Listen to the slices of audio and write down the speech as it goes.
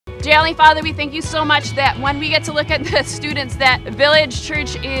Dear Heavenly Father, we thank you so much that when we get to look at the students, that Village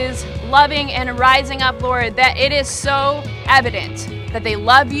Church is loving and rising up, Lord, that it is so evident that they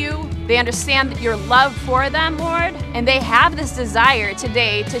love you, they understand your love for them, Lord, and they have this desire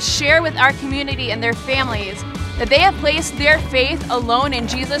today to share with our community and their families that they have placed their faith alone in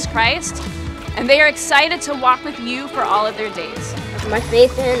Jesus Christ, and they are excited to walk with you for all of their days. My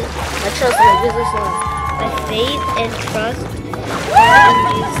faith and my trust are in Jesus alone. My faith and trust are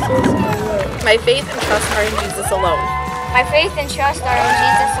in Jesus alone. My faith and trust are in Jesus alone. My faith and trust are in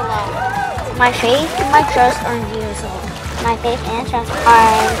Jesus alone. My faith and my trust are in Jesus alone. My faith and trust are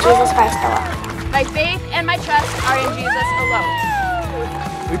in Jesus Christ alone. My faith and my trust are in Jesus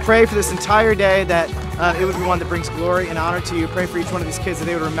alone. We pray for this entire day that it would be one that brings glory and honor to you. Pray for each one of these kids that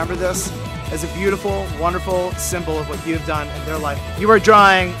they would remember this as a beautiful, wonderful symbol of what you have done in their life. You are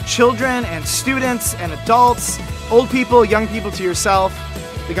drawing children and students and adults, old people, young people to yourself.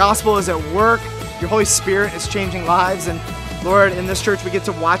 The gospel is at work. Your Holy Spirit is changing lives. And Lord, in this church, we get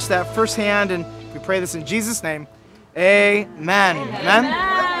to watch that firsthand. And we pray this in Jesus' name. Amen. Amen. All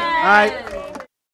right.